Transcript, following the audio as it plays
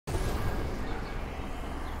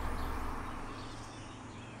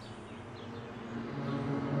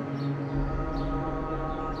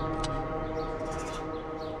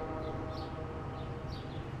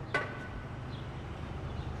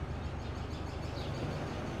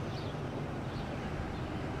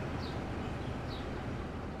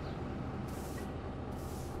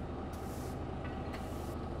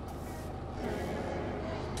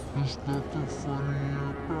There's nothing funny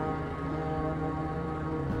about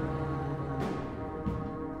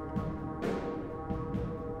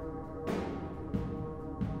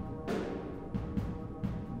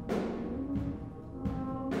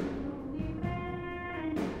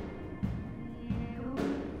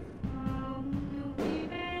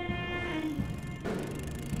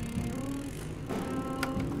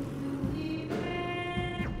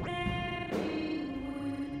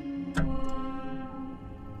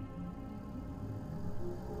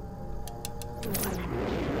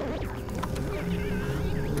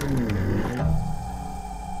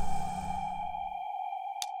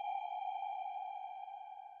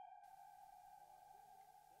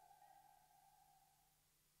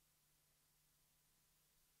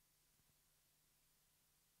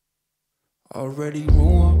already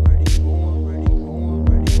ruined.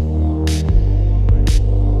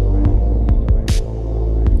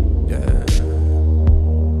 Yeah.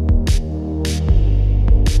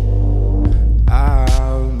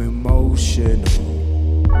 I'm emotional.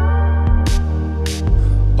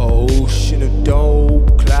 Ocean of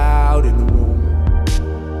dope, cloud in the room.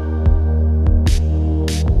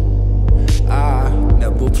 I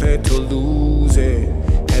never plan to lose it.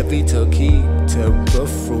 Heavy to keep temper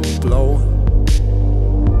from blowing.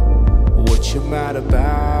 What you mad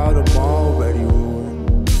about? I'm already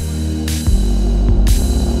ruined.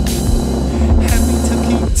 Heavy to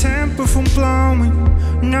keep temper from blowing.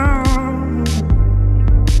 No,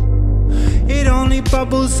 it only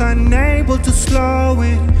bubbles, unable to slow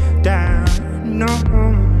it down. No,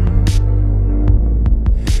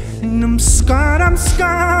 and I'm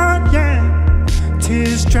scarred, yeah.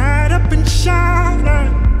 Tears dried up and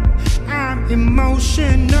shattered. I'm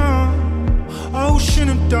emotional. Ocean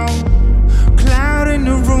of dope, cloud in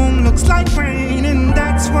the room, looks like rain, and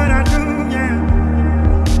that's what I do, yeah.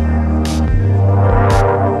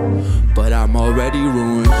 But I'm already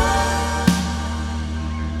ruined.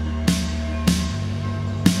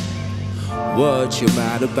 What you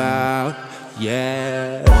mad about?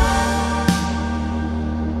 Yeah.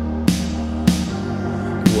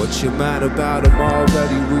 What you mad about? I'm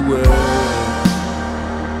already ruined.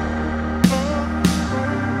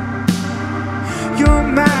 You're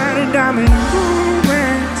mad and I'm in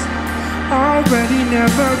ruins. Already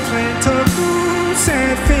never planned to lose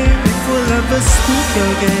and feeling we'll ever speak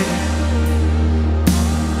again.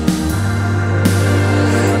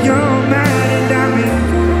 You're mad and I'm in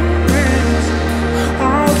ruins.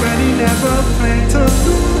 Already never planned to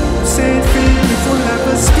lose and feeling we'll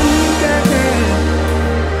ever speak again.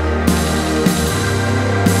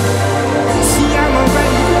 See, I'm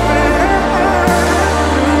already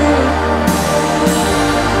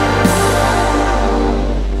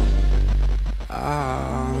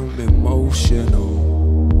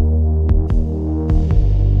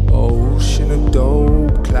ocean of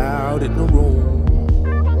dope, cloud in the room.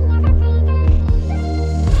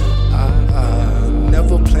 I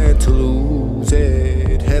never plan to lose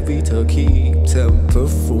it. Heavy to keep temper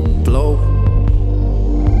from blowing.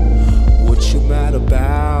 What you mad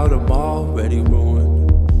about? I'm already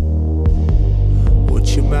ruined.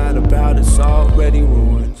 What you mad about? It's already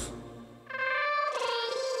ruined.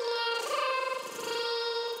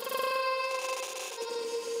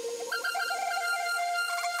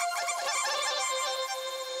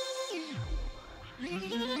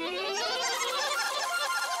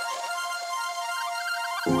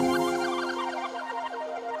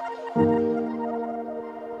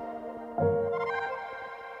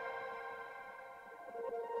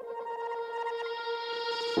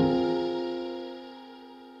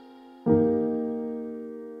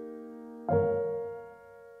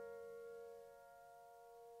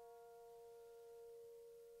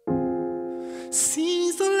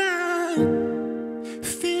 Seize the line,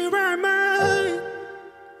 fear I might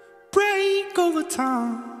break over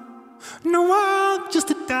time. No walk just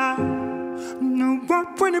to die, no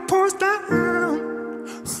walk when it pours down.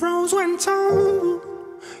 Froze when told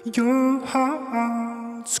your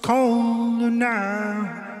heart's colder now.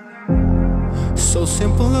 So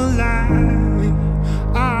simple a lie,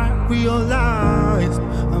 I realize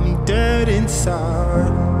I'm dead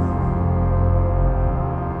inside.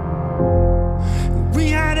 We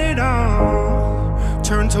had it all,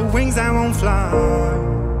 turned to wings that won't fly.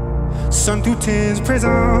 Sun through tears,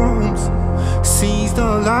 prisms, seize the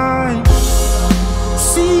light.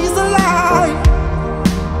 Seize the light,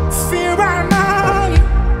 fear I might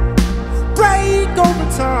break over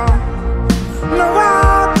time. No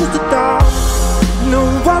walk to the dark, no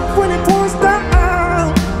walk when it pours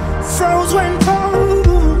down. Froze when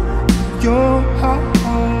cold, your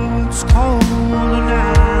heart's colder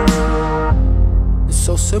now.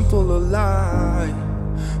 So simple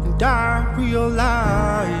I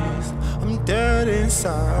realize I'm dead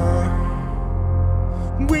inside.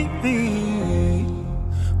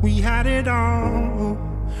 We had it all,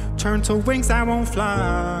 turned to wings that won't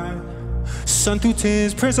fly. Sun through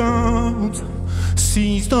tears, prisms,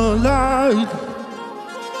 sees the light.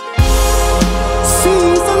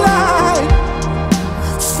 Sees the light.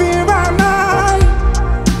 Fear I might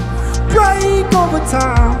break over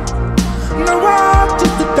time. No walk to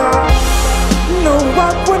the dark. No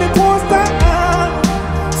walk when it pours down.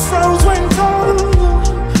 Froze when told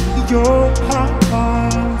your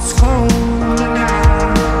heart's holding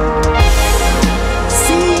out.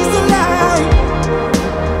 Sees the light.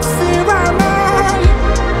 Fear I might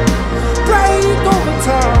break over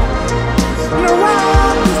time. No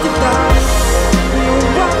walk to the dark. No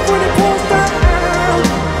walk when it pours down.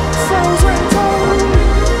 Froze when told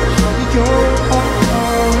your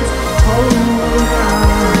heart's holding out.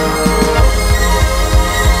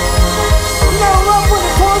 No walk when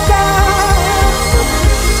it pours down.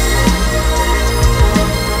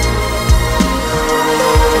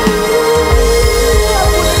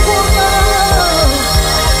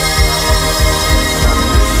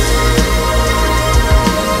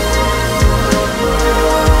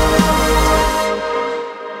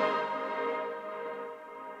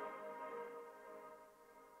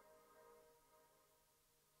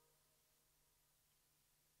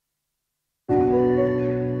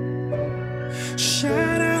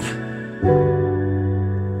 Shattered,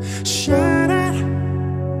 shattered,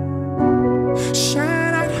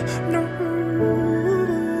 shattered, no.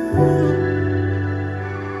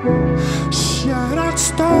 Shattered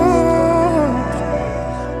stone,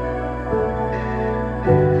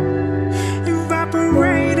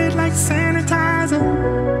 evaporated like sanitizer.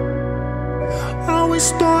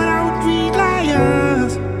 Always thought I would read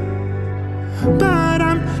liars, but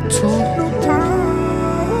I'm told no time.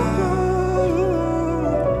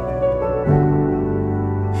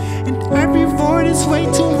 Every void is way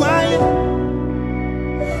too wide.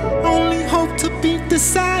 Only hope to beat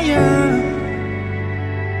desire.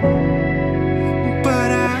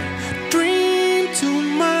 But I dream too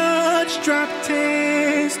much. Drop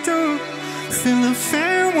tears to feel the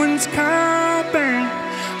fair ones coming.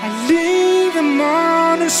 I leave them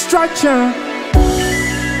on a structure.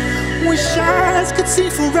 Wish eyes could see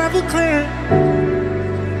forever clear.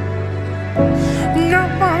 No,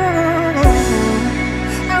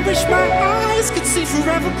 I wish my eyes could see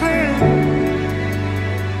forever clear.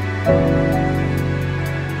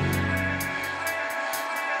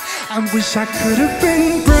 I wish I could have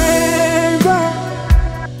been braver.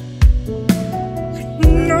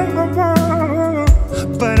 No,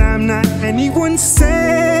 but I'm not anyone's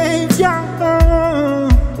savior.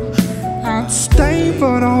 I'll stay,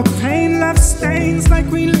 but all pain left stains like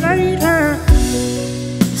we later.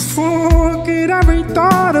 Forget every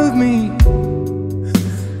thought of me.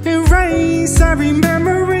 Erase every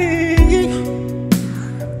memory.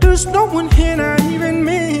 There's no one here, not even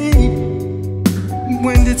me.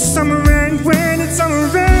 When did summer end? When did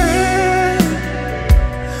summer end?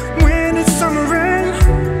 When did summer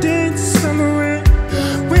end? Did summer end?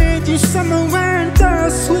 With you summer went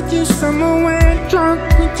dust. With you summer went drunk.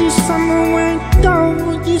 With you summer went down.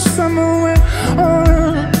 With you summer went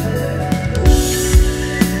on.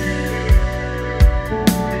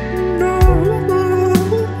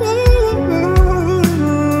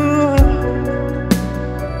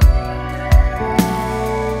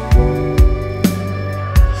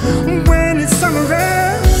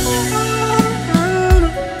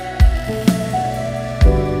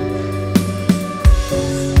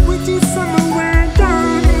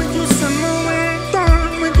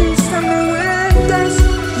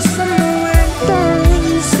 Summer went down,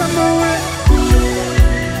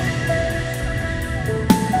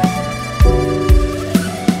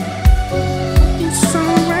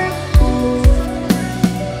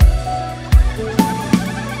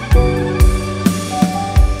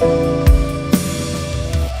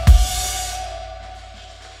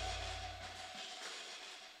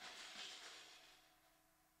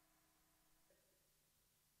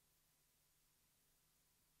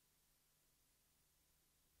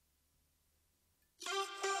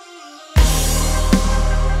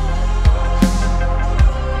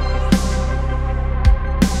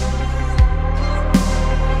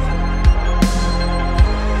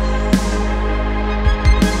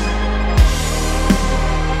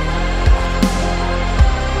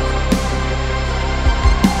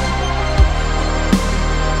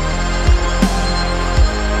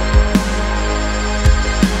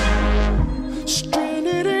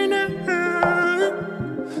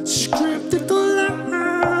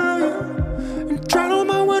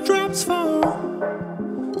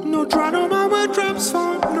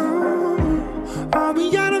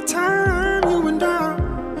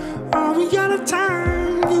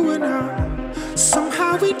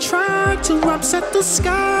 tried to upset the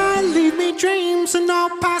sky, leave me dreams and all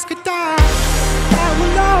past could die. I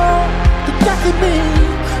will know the death of me.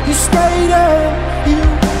 You stayed there, you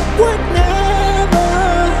would never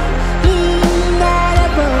leave, not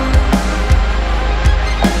ever.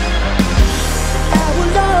 I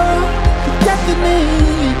will know the death of me.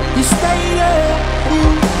 You stayed there, you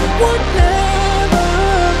would never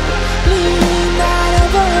leave, not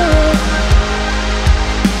ever.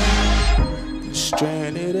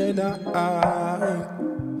 Stranded and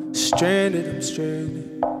I'm stranded, I'm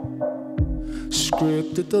stranded.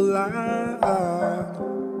 Scripted the line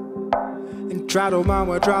and tried to mind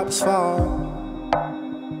where drops fall.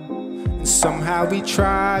 And somehow we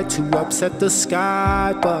tried to upset the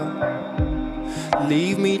sky, but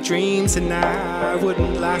leave me dreams and I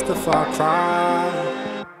wouldn't last a far cry.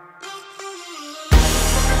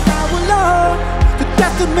 I will love the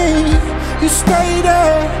death of me. You stay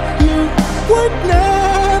there, you would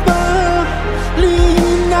never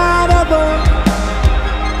leave, not ever.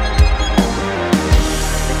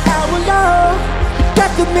 I will love the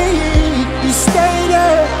death of me. You stay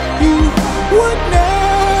there, you would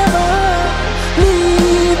never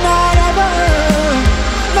leave, not ever.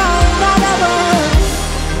 No, not ever.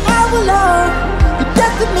 I will love the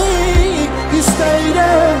death of me. You stay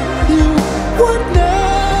there, you would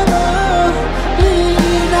never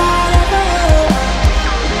leave, not ever.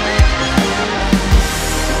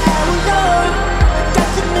 I will love the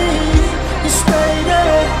death of me. You stay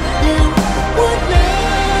there, you would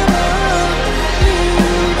never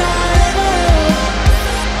leave, not ever.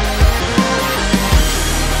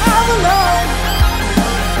 I will love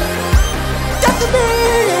the death of me.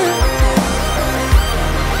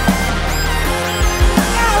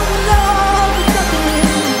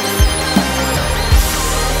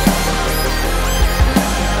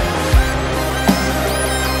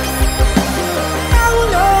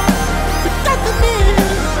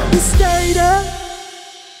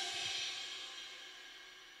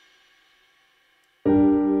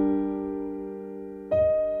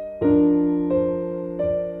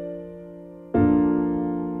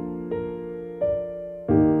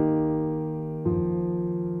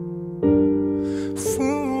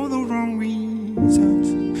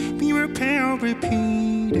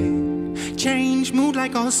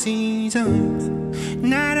 Seasons,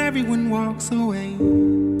 not everyone walks away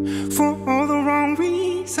for all the wrong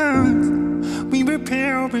reasons. We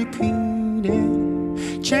repair or repeat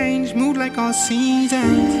it, change mood like all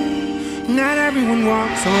seasons. Not everyone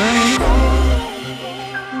walks away.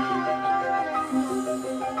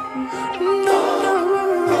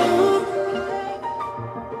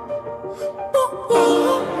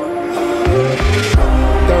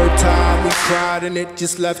 Third time we cried and it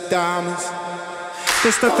just left diamonds.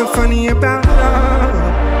 There's nothing funny about love.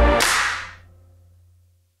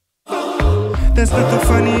 There's nothing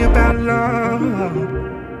funny about love.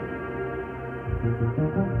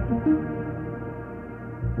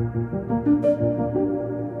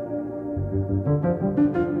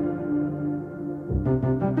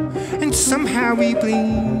 And somehow we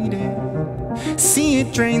bleed it, see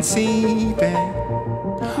it drain, seeping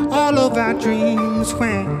all of our dreams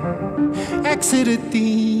when exited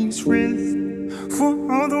these risks. For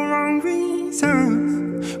all the wrong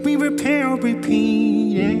reasons, we repair or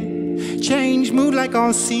repeat it, change mood like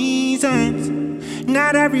all seasons.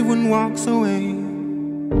 Not everyone walks away.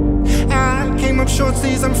 I came up short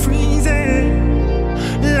sleeves, I'm freezing,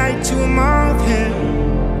 light to a moth here.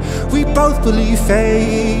 We both believe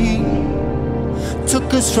fate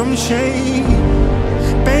took us from shade,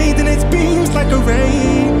 bathed in its beams like a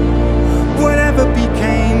rain. Whatever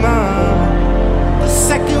became of the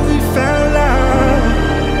second we fell out,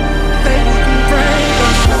 they wouldn't break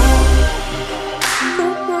us.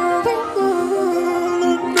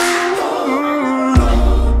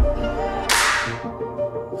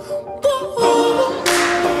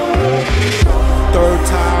 Third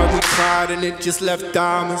time we cried and it just left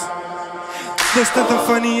diamonds. There's nothing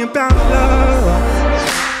funny about love.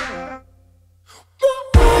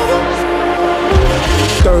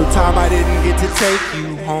 Third time I didn't get to take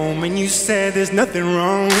you home, and you said there's nothing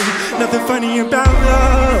wrong, nothing funny about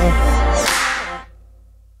love.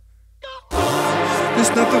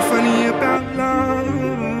 There's nothing funny about love.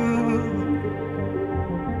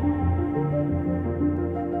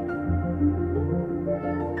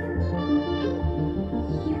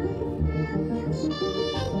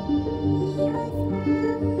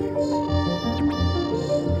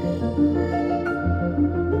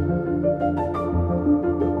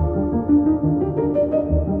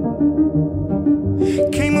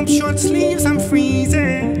 Came up short sleeves, I'm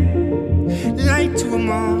freezing, light to a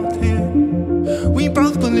moth here. We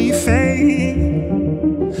both believe fate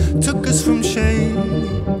took us from shade,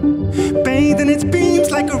 bathed in its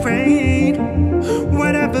beams like a rain.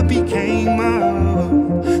 Whatever became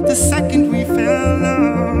of the second we fell off.